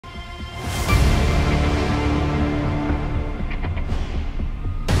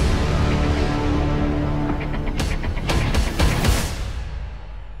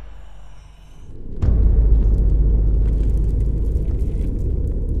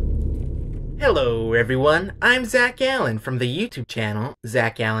Hello everyone, I'm Zach Allen from the YouTube channel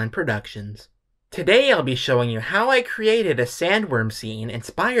Zach Allen Productions. Today I'll be showing you how I created a sandworm scene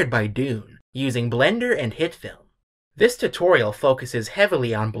inspired by Dune using Blender and HitFilm. This tutorial focuses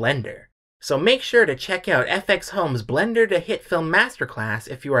heavily on Blender, so make sure to check out FXhome's Blender to HitFilm Masterclass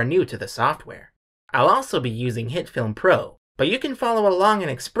if you are new to the software. I'll also be using HitFilm Pro, but you can follow along in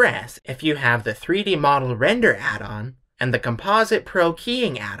Express if you have the 3D Model Render add-on and the Composite Pro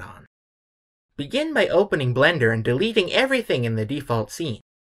Keying add-on. Begin by opening Blender and deleting everything in the default scene.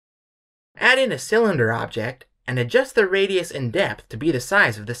 Add in a cylinder object and adjust the radius and depth to be the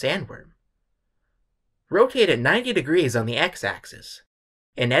size of the sandworm. Rotate it 90 degrees on the x-axis.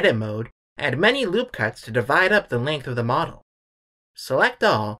 In edit mode, add many loop cuts to divide up the length of the model. Select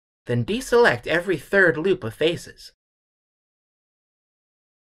all, then deselect every third loop of faces.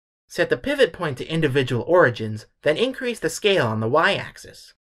 Set the pivot point to individual origins, then increase the scale on the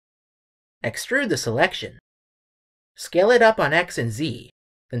y-axis. Extrude the selection. Scale it up on X and Z,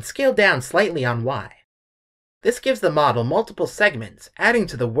 then scale down slightly on Y. This gives the model multiple segments, adding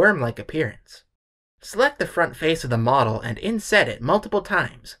to the worm-like appearance. Select the front face of the model and inset it multiple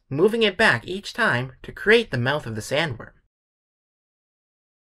times, moving it back each time to create the mouth of the sandworm.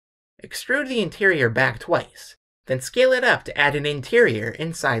 Extrude the interior back twice, then scale it up to add an interior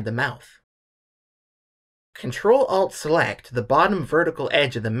inside the mouth. Ctrl-Alt-Select the bottom vertical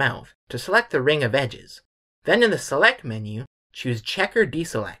edge of the mouth to select the ring of edges. Then in the Select menu, choose Checker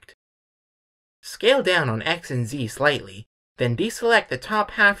Deselect. Scale down on X and Z slightly, then deselect the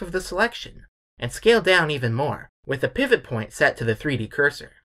top half of the selection, and scale down even more, with the pivot point set to the 3D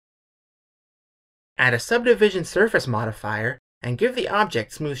cursor. Add a subdivision surface modifier, and give the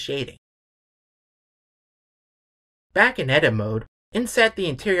object smooth shading. Back in edit mode, inset the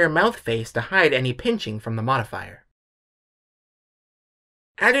interior mouth face to hide any pinching from the modifier.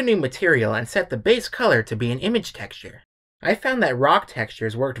 Add a new material and set the base color to be an image texture. I found that rock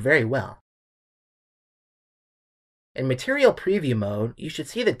textures worked very well. In material preview mode, you should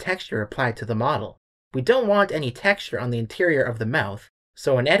see the texture applied to the model. We don't want any texture on the interior of the mouth,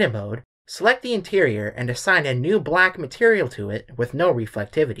 so in edit mode, select the interior and assign a new black material to it with no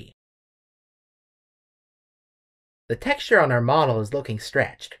reflectivity. The texture on our model is looking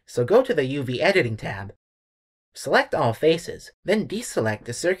stretched, so go to the UV Editing tab. Select all faces, then deselect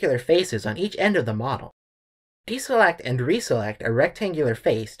the circular faces on each end of the model. Deselect and reselect a rectangular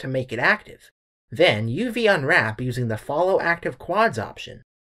face to make it active. Then UV unwrap using the Follow Active Quads option.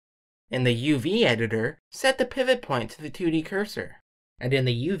 In the UV editor, set the pivot point to the 2D cursor, and in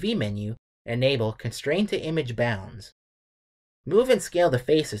the UV menu, enable Constrain to Image Bounds. Move and scale the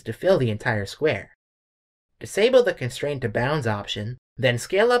faces to fill the entire square. Disable the Constrain to Bounds option, then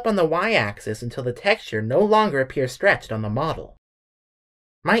scale up on the y-axis until the texture no longer appears stretched on the model.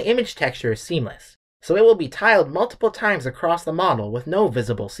 My image texture is seamless, so it will be tiled multiple times across the model with no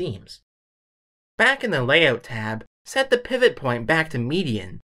visible seams. Back in the Layout tab, set the pivot point back to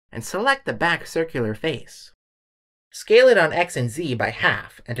median, and select the back circular face. Scale it on X and Z by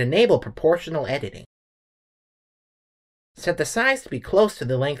half and enable proportional editing. Set the size to be close to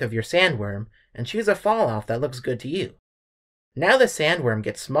the length of your sandworm and choose a falloff that looks good to you. Now the sandworm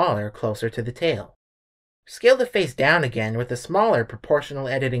gets smaller closer to the tail. Scale the face down again with a smaller proportional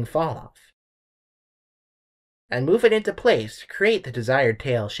editing falloff. And move it into place to create the desired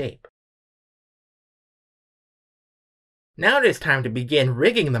tail shape. Now it is time to begin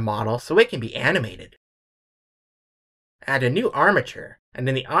rigging the model so it can be animated. Add a new armature, and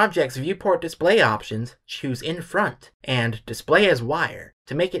in the Object's Viewport Display options, choose In Front and Display as Wire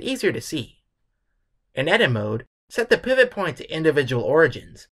to make it easier to see. In edit mode, set the pivot point to individual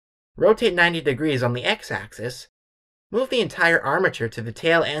origins, rotate 90 degrees on the x-axis, move the entire armature to the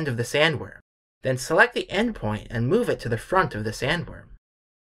tail end of the sandworm, then select the endpoint and move it to the front of the sandworm.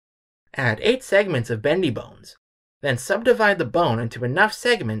 Add 8 segments of bendy bones, then subdivide the bone into enough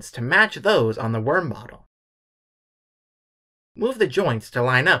segments to match those on the worm model. Move the joints to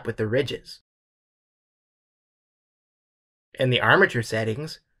line up with the ridges. In the armature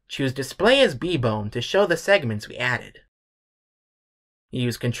settings, choose Display as B-Bone to show the segments we added.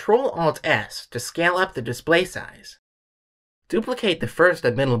 Use Ctrl-Alt-S to scale up the display size. Duplicate the first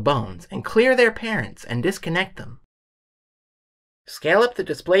and middle bones and clear their parents and disconnect them. Scale up the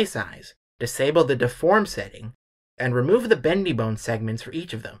display size, disable the Deform setting, and remove the bendy bone segments for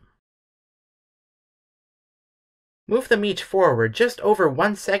each of them. Move them each forward just over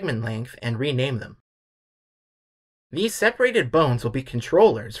 1 segment length and rename them. These separated bones will be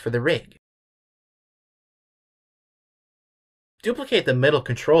controllers for the rig. Duplicate the middle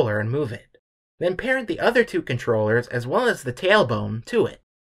controller and move it. Then parent the other 2 controllers as well as the tailbone to it.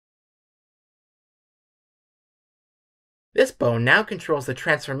 This bone now controls the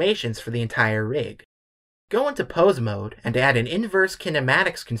transformations for the entire rig. Go into pose mode and add an inverse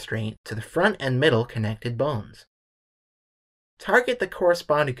kinematics constraint to the front and middle connected bones. Target the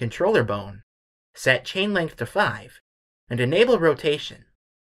corresponding controller bone, set chain length to 5, and enable rotation.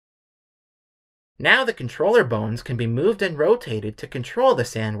 Now the controller bones can be moved and rotated to control the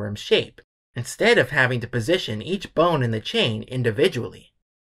sandworm's shape, instead of having to position each bone in the chain individually.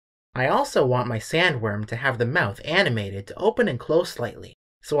 I also want my sandworm to have the mouth animated to open and close slightly,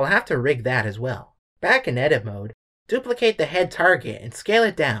 so I'll have to rig that as well. Back in edit mode, duplicate the head target and scale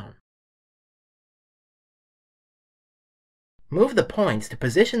it down. Move the points to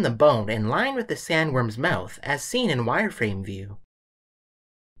position the bone in line with the sandworm's mouth as seen in wireframe view.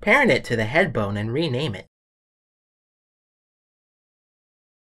 Parent it to the head bone and rename it.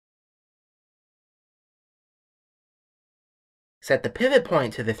 Set the pivot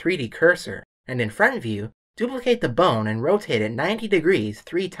point to the 3D cursor, and in front view, duplicate the bone and rotate it 90 degrees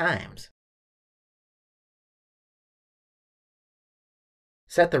 3 times.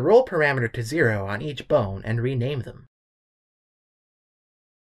 Set the roll parameter to 0 on each bone and rename them.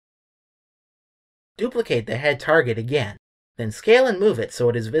 Duplicate the head target again, then scale and move it so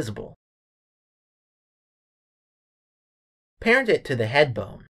it is visible. Parent it to the head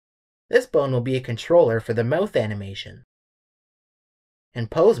bone. This bone will be a controller for the mouth animation. In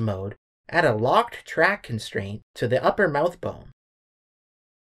pose mode, add a locked track constraint to the upper mouth bone.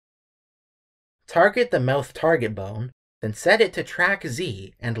 Target the mouth target bone, then set it to track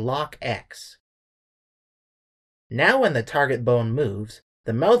Z and lock X. Now when the target bone moves,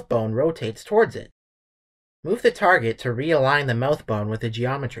 the mouth bone rotates towards it. Move the target to realign the mouth bone with the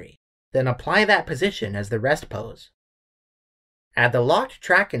geometry, then apply that position as the rest pose. Add the locked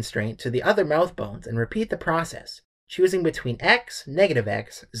track constraint to the other mouth bones and repeat the process, choosing between X,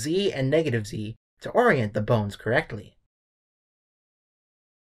 Z, and -Z to orient the bones correctly.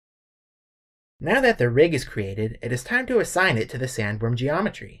 Now that the rig is created, it is time to assign it to the sandworm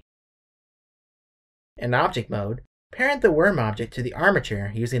geometry. In object mode, parent the worm object to the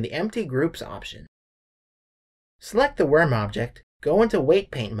armature using the empty groups option. Select the worm object, go into weight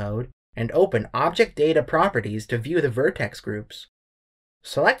paint mode, and open Object Data Properties to view the vertex groups.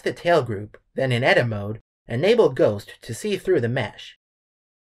 Select the tail group, then in edit mode, enable Ghost to see through the mesh.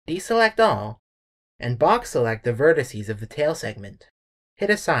 Deselect all, and box select the vertices of the tail segment. Hit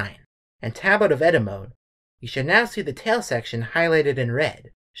Assign, and tab out of edit mode. You should now see the tail section highlighted in red,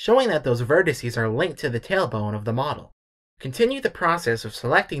 showing that those vertices are linked to the tailbone of the model. Continue the process of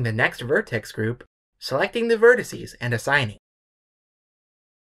selecting the next vertex group, selecting the vertices, and assigning.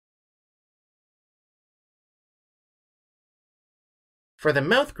 For the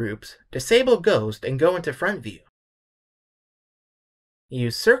mouth groups, disable Ghost and go into front view.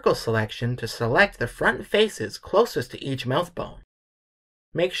 Use circle selection to select the front faces closest to each mouth bone.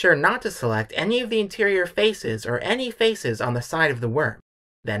 Make sure not to select any of the interior faces or any faces on the side of the worm,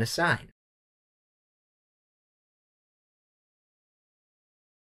 then assign.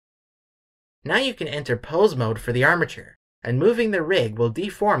 Now you can enter pose mode for the armature, and moving the rig will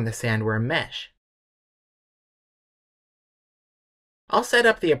deform the sandworm mesh. I'll set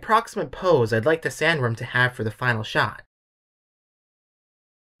up the approximate pose I'd like the sandworm to have for the final shot.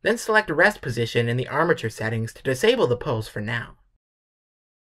 Then select rest position in the armature settings to disable the pose for now.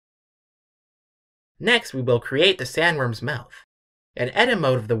 Next, we will create the sandworm's mouth. In edit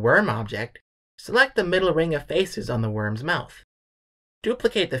mode of the worm object, select the middle ring of faces on the worm's mouth.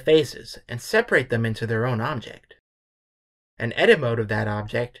 Duplicate the faces and separate them into their own object. In edit mode of that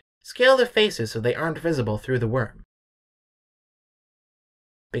object, scale the faces so they aren't visible through the worm.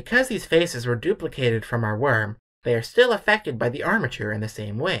 Because these faces were duplicated from our worm, they are still affected by the armature in the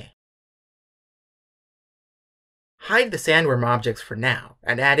same way. Hide the sandworm objects for now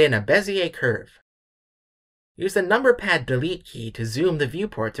and add in a Bezier curve. Use the number pad delete key to zoom the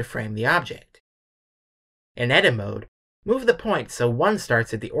viewport to frame the object. In edit mode, move the points so one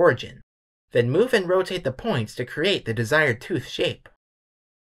starts at the origin, then move and rotate the points to create the desired tooth shape.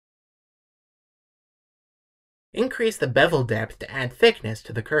 Increase the bevel depth to add thickness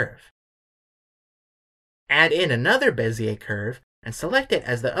to the curve. Add in another Bezier curve and select it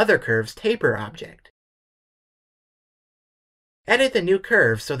as the other curve's taper object. Edit the new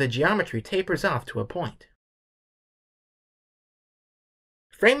curve so the geometry tapers off to a point.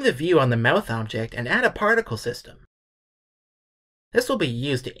 Frame the view on the mouth object and add a particle system. This will be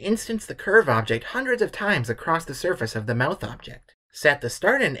used to instance the curve object hundreds of times across the surface of the mouth object. Set the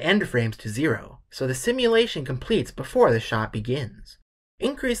start and end frames to 0, so the simulation completes before the shot begins.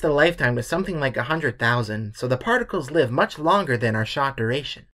 Increase the lifetime to something like 100,000, so the particles live much longer than our shot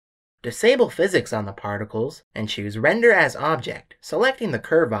duration. Disable physics on the particles and choose Render as Object, selecting the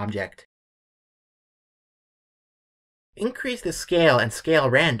curve object. Increase the scale and scale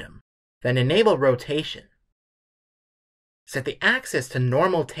random, then enable rotation. Set the axis to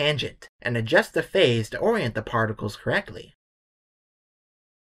normal tangent and adjust the phase to orient the particles correctly.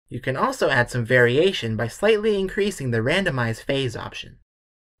 You can also add some variation by slightly increasing the randomize phase option.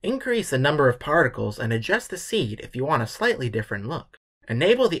 Increase the number of particles and adjust the seed if you want a slightly different look.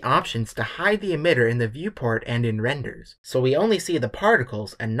 Enable the options to hide the emitter in the viewport and in renders, so we only see the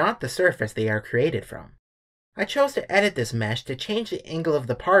particles and not the surface they are created from. I chose to edit this mesh to change the angle of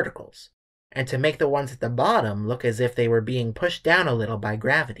the particles, and to make the ones at the bottom look as if they were being pushed down a little by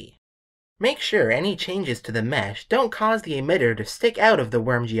gravity. Make sure any changes to the mesh don't cause the emitter to stick out of the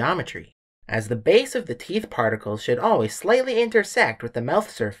worm geometry, as the base of the teeth particles should always slightly intersect with the mouth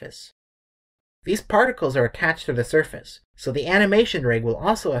surface. These particles are attached to the surface, so the animation rig will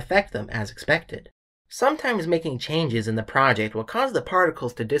also affect them as expected. Sometimes making changes in the project will cause the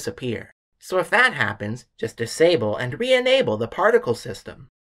particles to disappear, so if that happens, just disable and re-enable the particle system.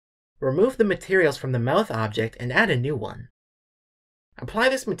 Remove the materials from the mouth object and add a new one. Apply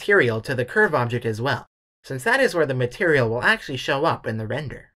this material to the curve object as well, since that is where the material will actually show up in the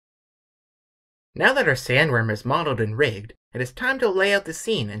render. Now that our sandworm is modeled and rigged, it is time to lay out the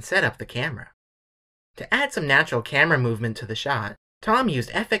scene and set up the camera. To add some natural camera movement to the shot, Tom used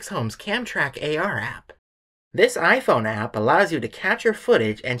FXhome's CamTrackAR app. This iPhone app allows you to capture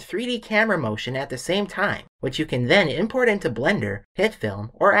footage and 3D camera motion at the same time, which you can then import into Blender,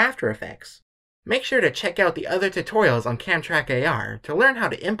 HitFilm, or After Effects. Make sure to check out the other tutorials on CamTrackAR to learn how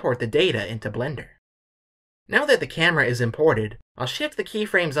to import the data into Blender. Now that the camera is imported, I'll shift the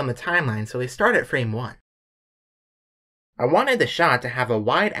keyframes on the timeline so they start at frame 1. I wanted the shot to have a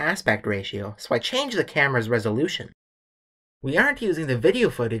wide aspect ratio, so I changed the camera's resolution. We aren't using the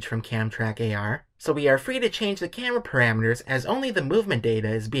video footage from CamTrackAR, so we are free to change the camera parameters as only the movement data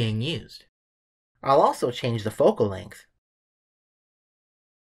is being used. I'll also change the focal length.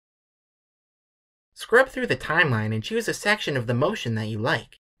 Scrub through the timeline and choose a section of the motion that you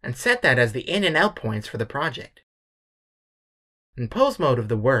like, and set that as the in and out points for the project. In pose mode of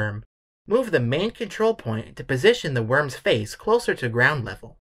the worm, move the main control point to position the worm's face closer to ground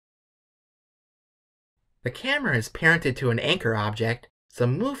level. The camera is parented to an anchor object, so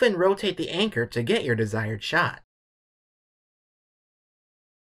move and rotate the anchor to get your desired shot.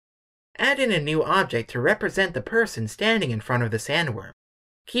 Add in a new object to represent the person standing in front of the sandworm,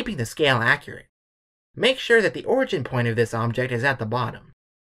 keeping the scale accurate. Make sure that the origin point of this object is at the bottom.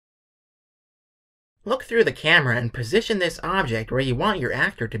 Look through the camera and position this object where you want your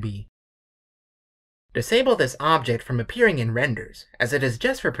actor to be. Disable this object from appearing in renders, as it is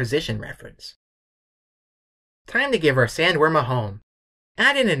just for position reference. Time to give our sandworm a home.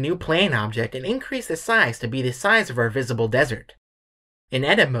 Add in a new plane object and increase the size to be the size of our visible desert. In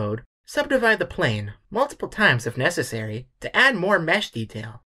edit mode, subdivide the plane multiple times if necessary to add more mesh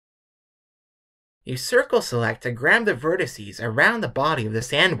detail. Use circle select to grab the vertices around the body of the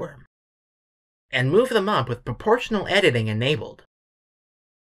sandworm, and move them up with proportional editing enabled.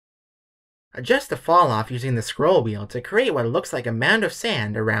 Adjust the fall off using the scroll wheel to create what looks like a mound of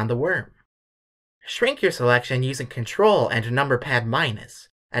sand around the worm. Shrink your selection using Ctrl and number pad minus,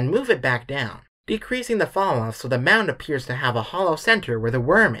 and move it back down, decreasing the fall off so the mound appears to have a hollow center where the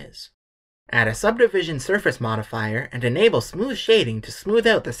worm is. Add a subdivision surface modifier and enable smooth shading to smooth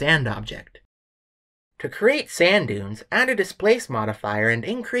out the sand object. To create sand dunes, add a displace modifier and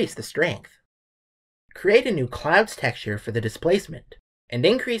increase the strength. Create a new clouds texture for the displacement, and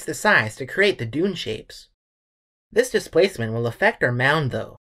increase the size to create the dune shapes. This displacement will affect our mound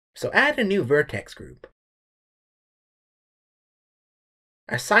though, so add a new vertex group.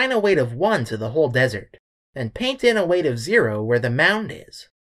 Assign a weight of 1 to the whole desert, then paint in a weight of 0 where the mound is.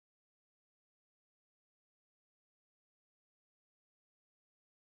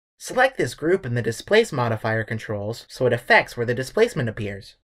 Select this group in the displace modifier controls so it affects where the displacement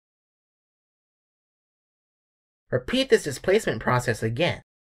appears. Repeat this displacement process again,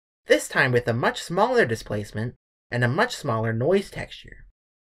 this time with a much smaller displacement and a much smaller noise texture.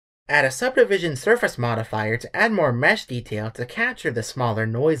 Add a subdivision surface modifier to add more mesh detail to capture the smaller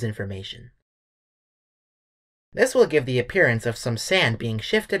noise information. This will give the appearance of some sand being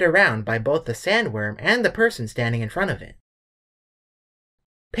shifted around by both the sandworm and the person standing in front of it.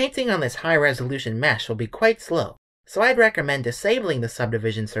 Painting on this high-resolution mesh will be quite slow, so I'd recommend disabling the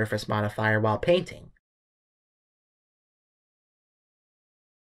subdivision surface modifier while painting.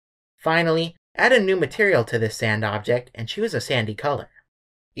 Finally, add a new material to this sand object and choose a sandy color.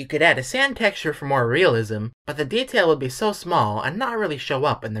 You could add a sand texture for more realism, but the detail would be so small and not really show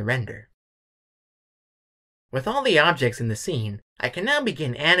up in the render. With all the objects in the scene, I can now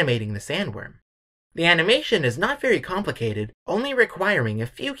begin animating the sandworm. The animation is not very complicated, only requiring a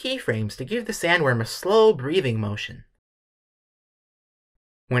few keyframes to give the sandworm a slow breathing motion.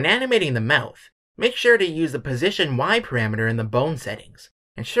 When animating the mouth, make sure to use the position Y parameter in the bone settings,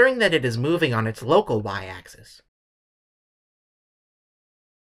 ensuring that it is moving on its local Y-axis.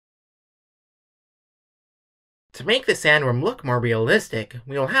 To make the sandworm look more realistic,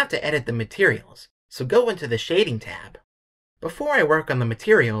 we will have to edit the materials, so go into the Shading tab. Before I work on the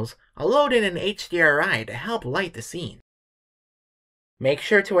materials, I'll load in an HDRI to help light the scene. Make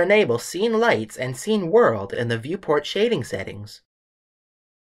sure to enable Scene Lights and Scene World in the Viewport Shading settings.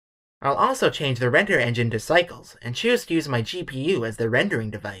 I'll also change the render engine to Cycles and choose to use my GPU as the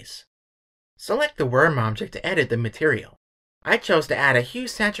rendering device. Select the worm object to edit the material. I chose to add a hue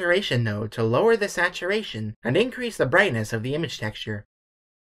saturation node to lower the saturation and increase the brightness of the image texture.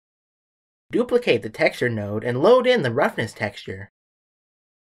 Duplicate the texture node and load in the roughness texture.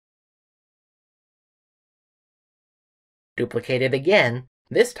 Duplicate it again,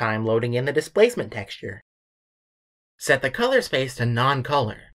 this time loading in the displacement texture. Set the color space to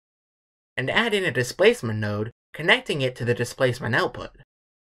non-color, and add in a displacement node, connecting it to the displacement output.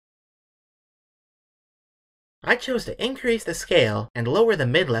 I chose to increase the scale and lower the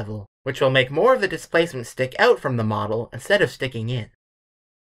mid-level, which will make more of the displacement stick out from the model instead of sticking in.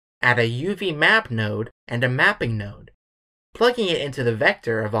 Add a UV map node and a mapping node, plugging it into the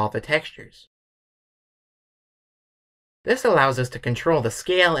vector of all the textures. This allows us to control the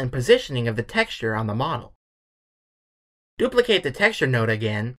scale and positioning of the texture on the model. Duplicate the texture node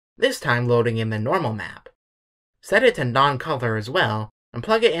again, this time loading in the normal map. Set it to non-color as well, and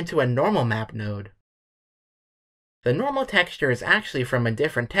plug it into a normal map node. The normal texture is actually from a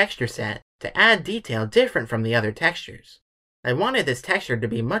different texture set to add detail different from the other textures. I wanted this texture to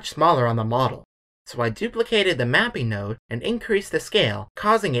be much smaller on the model, so I duplicated the mapping node and increased the scale,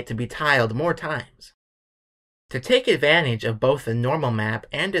 causing it to be tiled more times. To take advantage of both the normal map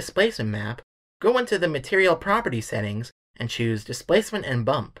and displacement map, go into the Material Property settings and choose Displacement and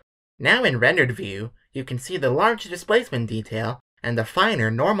Bump. Now in rendered view, you can see the large displacement detail and the finer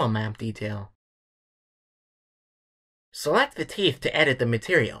normal map detail. Select the teeth to edit the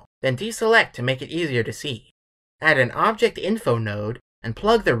material, then deselect to make it easier to see. Add an Object Info node and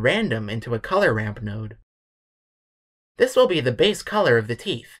plug the random into a color ramp node. This will be the base color of the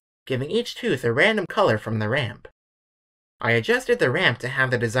teeth, giving each tooth a random color from the ramp. I adjusted the ramp to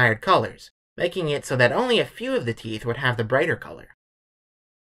have the desired colors, making it so that only a few of the teeth would have the brighter color.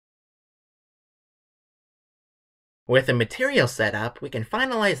 With the material set up, we can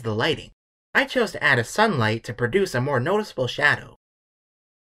finalize the lighting. I chose to add a sunlight to produce a more noticeable shadow.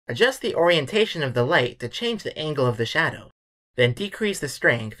 Adjust the orientation of the light to change the angle of the shadow, then decrease the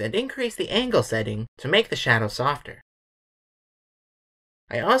strength and increase the angle setting to make the shadow softer.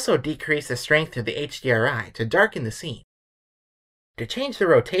 I also decreased the strength of the HDRI to darken the scene. To change the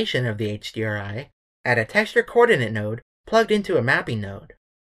rotation of the HDRI, add a texture coordinate node plugged into a mapping node.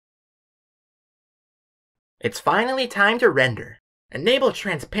 It's finally time to render. Enable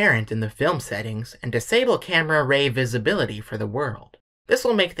transparent in the film settings and disable camera ray visibility for the world. This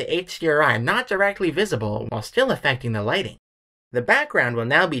will make the HDRI not directly visible while still affecting the lighting. The background will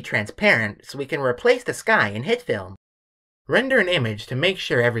now be transparent so we can replace the sky in HitFilm. Render an image to make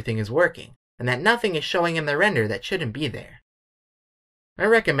sure everything is working and that nothing is showing in the render that shouldn't be there. I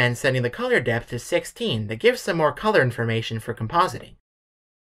recommend setting the color depth to 16 to give some more color information for compositing.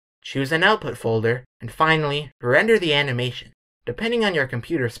 Choose an output folder, and finally, render the animation. Depending on your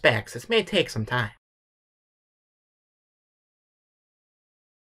computer specs, this may take some time.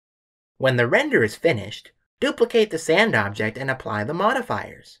 When the render is finished, duplicate the sand object and apply the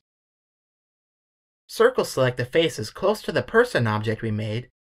modifiers. Circle select the faces close to the person object we made,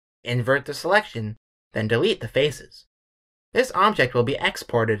 invert the selection, then delete the faces. This object will be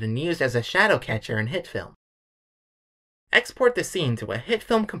exported and used as a shadow catcher in HitFilm. Export the scene to a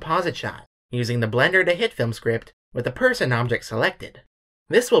HitFilm composite shot using the Blender to HitFilm script with the person object selected.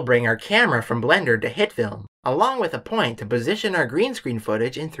 This will bring our camera from Blender to HitFilm, along with a point to position our green screen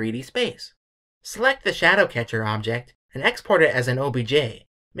footage in 3D space. Select the shadow catcher object and export it as an OBJ,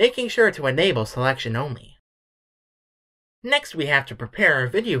 making sure to enable selection only. Next, we have to prepare our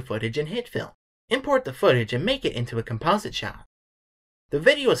video footage in HitFilm. Import the footage and make it into a composite shot. The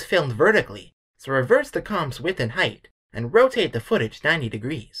video is filmed vertically, so reverse the comp's width and height, and rotate the footage 90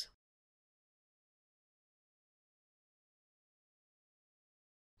 degrees.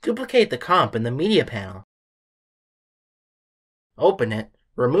 Duplicate the comp in the media panel. Open it,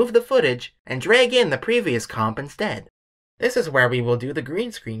 remove the footage, and drag in the previous comp instead. This is where we will do the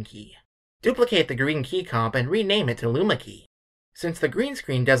green screen key. Duplicate the green key comp and rename it to Luma key. Since the green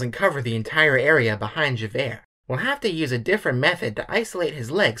screen doesn't cover the entire area behind Javert, we'll have to use a different method to isolate his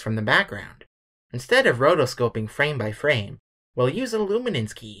legs from the background. Instead of rotoscoping frame by frame, we'll use a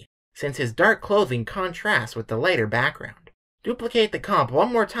luminance key, since his dark clothing contrasts with the lighter background. Duplicate the comp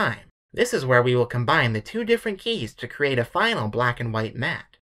one more time. This is where we will combine the two different keys to create a final black and white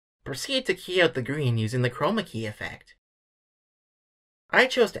matte. Proceed to key out the green using the chroma key effect. I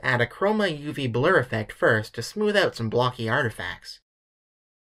chose to add a chroma UV blur effect first to smooth out some blocky artifacts.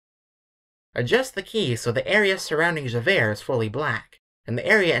 Adjust the key so the area surrounding Javert is fully black, and the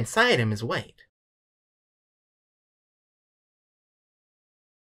area inside him is white.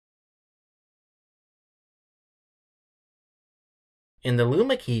 In the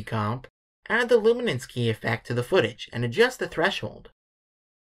Luma key comp, add the luminance key effect to the footage and adjust the threshold.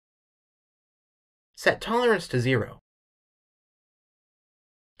 Set tolerance to 0.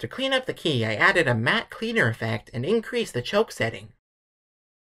 To clean up the key, I added a matte cleaner effect and increased the choke setting.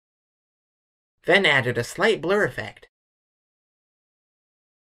 Then added a slight blur effect.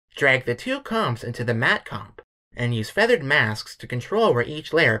 Drag the two comps into the matte comp, and use feathered masks to control where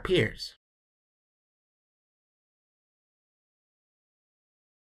each layer appears.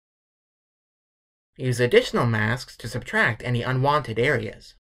 Use additional masks to subtract any unwanted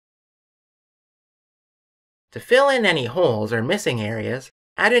areas. To fill in any holes or missing areas,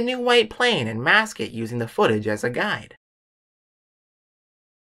 add a new white plane and mask it using the footage as a guide.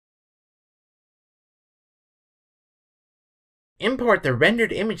 Import the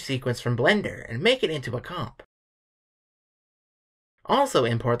rendered image sequence from Blender and make it into a comp. Also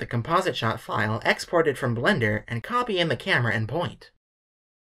import the composite shot file exported from Blender and copy in the camera and point.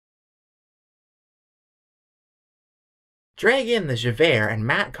 Drag in the Javert and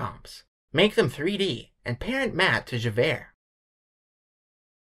matte comps, make them 3D, and parent matte to Javert.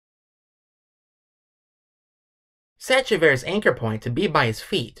 Set Javert's anchor point to be by his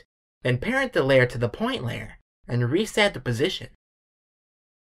feet, then parent the layer to the point layer, and reset the position.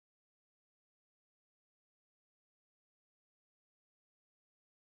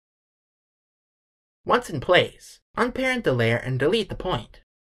 Once in place, unparent the layer and delete the point.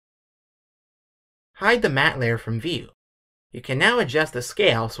 Hide the matte layer from view. You can now adjust the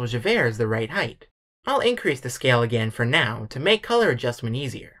scale so Javert is the right height. I'll increase the scale again for now to make color adjustment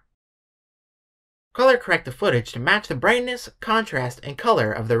easier. Color correct the footage to match the brightness, contrast, and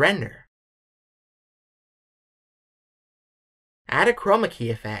color of the render. Add a chroma key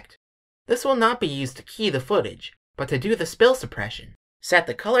effect. This will not be used to key the footage, but to do the spill suppression. Set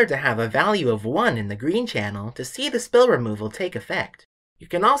the color to have a value of 1 in the green channel to see the spill removal take effect. You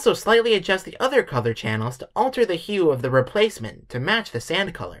can also slightly adjust the other color channels to alter the hue of the replacement to match the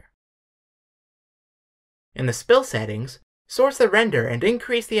sand color. In the spill settings, source the render and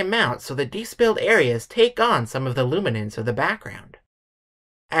increase the amount so the despilled areas take on some of the luminance of the background.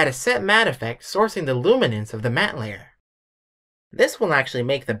 Add a set matte effect sourcing the luminance of the matte layer. This will actually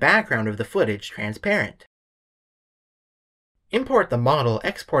make the background of the footage transparent. Import the model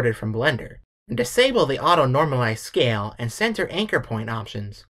exported from Blender, and disable the auto-normalize scale and center anchor point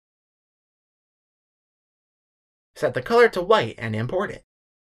options. Set the color to white and import it.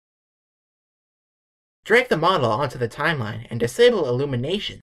 Drag the model onto the timeline and disable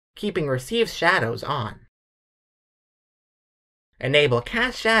illumination, keeping receive shadows on. Enable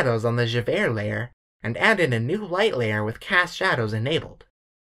cast shadows on the Javert layer, and add in a new light layer with cast shadows enabled.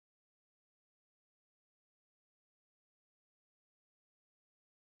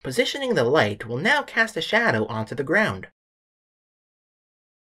 Positioning the light will now cast a shadow onto the ground.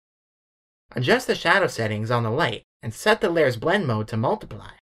 Adjust the shadow settings on the light and set the layer's blend mode to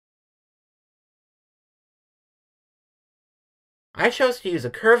multiply. I chose to use a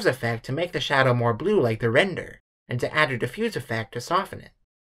curves effect to make the shadow more blue like the render, and to add a diffuse effect to soften it.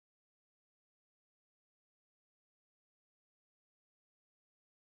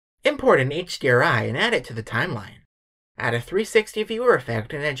 Import an HDRI and add it to the timeline. Add a 360 viewer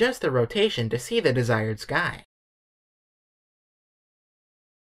effect and adjust the rotation to see the desired sky.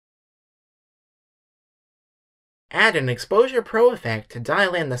 Add an Exposure Pro effect to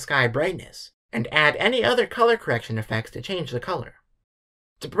dial in the sky brightness, and add any other color correction effects to change the color.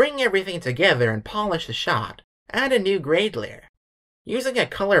 To bring everything together and polish the shot, add a new grade layer. Using a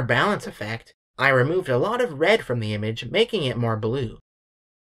color balance effect, I removed a lot of red from the image, making it more blue.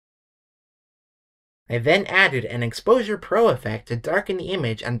 I then added an Exposure Pro effect to darken the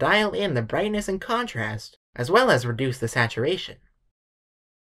image and dial in the brightness and contrast, as well as reduce the saturation.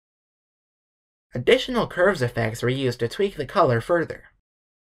 Additional curves effects were used to tweak the color further.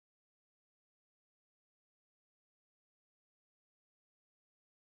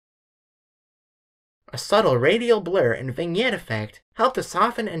 A subtle radial blur and vignette effect help to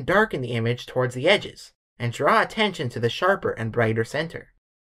soften and darken the image towards the edges, and draw attention to the sharper and brighter center.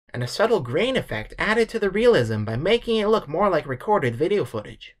 And a subtle grain effect added to the realism by making it look more like recorded video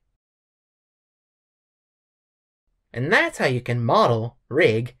footage. And that's how you can model,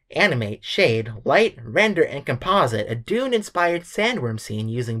 rig, animate, shade, light, render, and composite a Dune-inspired sandworm scene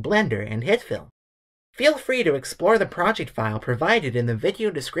using Blender and HitFilm. Feel free to explore the project file provided in the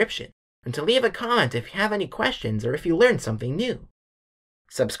video description, and to leave a comment if you have any questions or if you learned something new.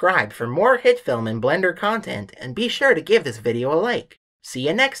 Subscribe for more HitFilm and Blender content, and be sure to give this video a like. See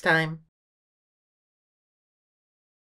you next time!